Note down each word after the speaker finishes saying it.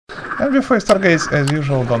And before you start, guys, as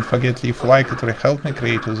usual, don't forget to leave a like, it will help me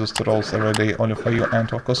create these tutorials every day only for you,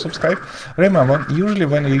 and of course subscribe. Remember, usually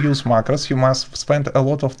when you use macros, you must spend a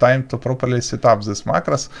lot of time to properly set up this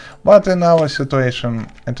macros, but in our situation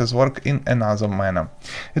it is work in another manner.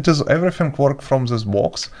 It is everything work from this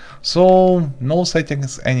box, so no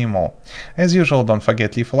settings anymore. As usual, don't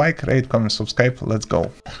forget to leave a like, rate, comment, subscribe, let's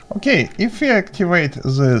go. Okay, if we activate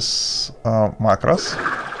this macros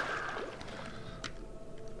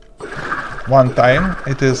one time,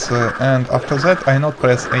 it is and after that I not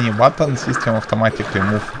press any button, system automatically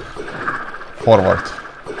move forward.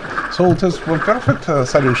 So it is a perfect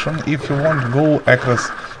solution if you want to go across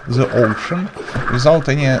the ocean without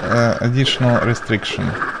any additional restriction.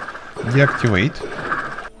 Deactivate.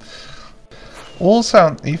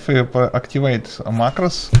 Also, if we activate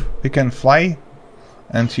macros, we can fly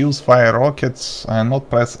and use fire rockets and not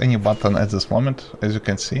press any button at this moment, as you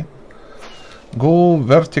can see. Go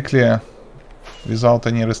vertically without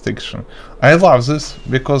any restriction. I love this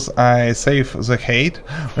because I save the hate.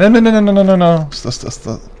 No.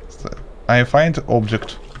 I find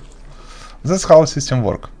object. That's how system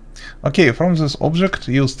work. Okay, from this object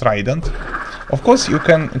use trident. Of course you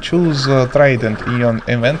can choose trident in your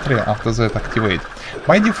inventory, after that activate.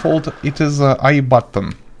 By default it is I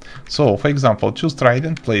button. So for example, choose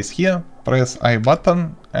trident, place here, press I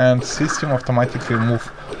button and system automatically move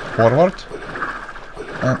forward.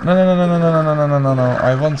 No.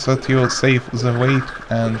 I want that you save the weight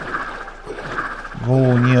and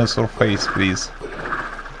go near surface, please.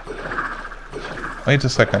 Wait a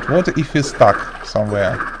second, what if we stuck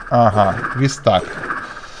somewhere? We stuck.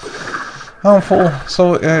 Harmful.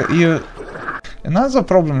 So another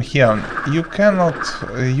problem here, you cannot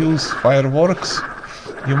use fireworks,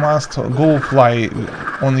 you must go fly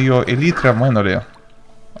on your elytra manually.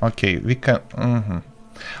 Okay, we can...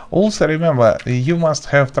 Also remember, you must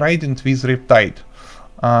have trident with riptide,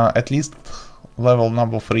 at least level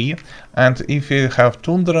number 3, and if you have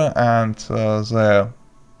tundra and the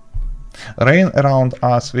rain around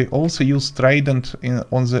us, we also use trident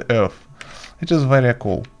on the earth. It is very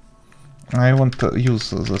cool. I want to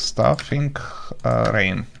use the stuffing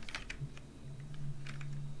rain.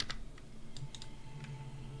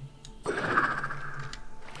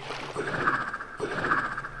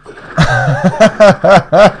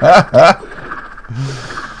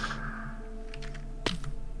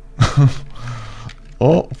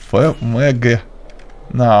 OMG.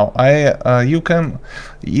 Now you can,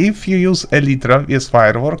 if you use elytra with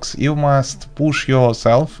fireworks, you must push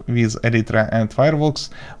yourself with elytra and fireworks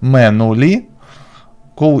manually,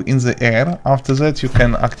 go in the air. After that you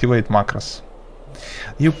can activate macros.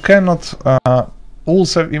 You cannot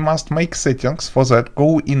also we must make settings. For that,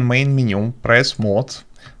 go in main menu, press mode,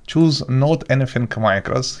 choose not anything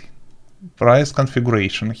macros, press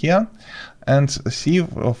configuration here, and see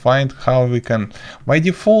find how we can. By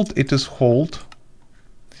default it is hold.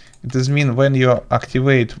 It is mean when you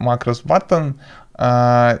activate macros button,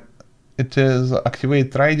 it is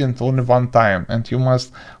activate trident only one time, and you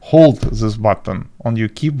must hold this button on your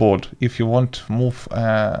keyboard if you want to move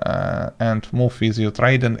and move with your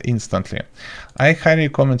trident instantly. I highly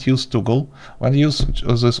recommend use toggle. When you use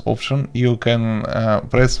this option, you can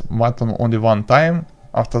press button only one time.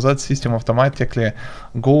 After that, system automatically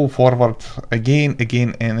go forward again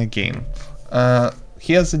and again.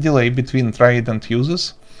 Here's the delay between trident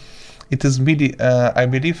uses. It is I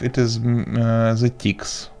believe it is the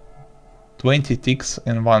ticks. 20 ticks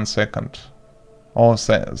in 1 second, or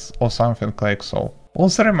something like so.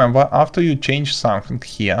 Also remember, after you change something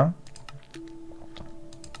here,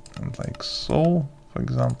 like so, for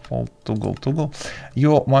example, toggle,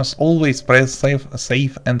 you must always press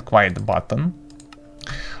save and quiet button.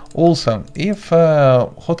 Also, if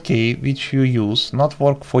hotkey which you use not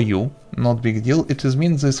work for you, not big deal. It is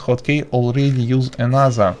means this hotkey already use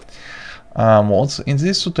another mods. In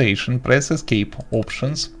this situation, press escape,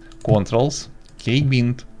 options, controls,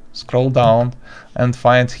 keybind, scroll down and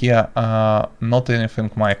find here not anything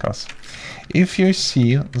macros. If you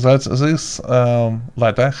see that this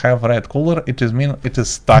letter have red color, it is mean it is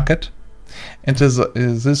stuck. It is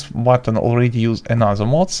this button already use another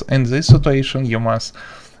mods. In this situation you must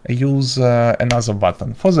use another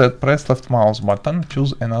button. For that, press left mouse button,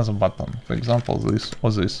 choose another button, for example this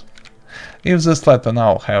or this. If this letter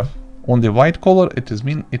now have only white color, it is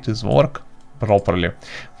mean it is work properly.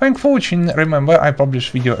 Thanks for watching. Remember, I publish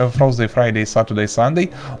video every Thursday, Friday, Saturday, Sunday.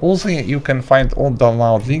 Also, you can find all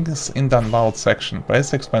download links in download section.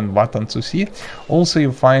 Press expand button to see. Also,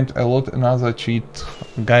 you find a lot another cheat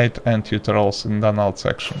guide and tutorials in download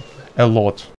section. A lot.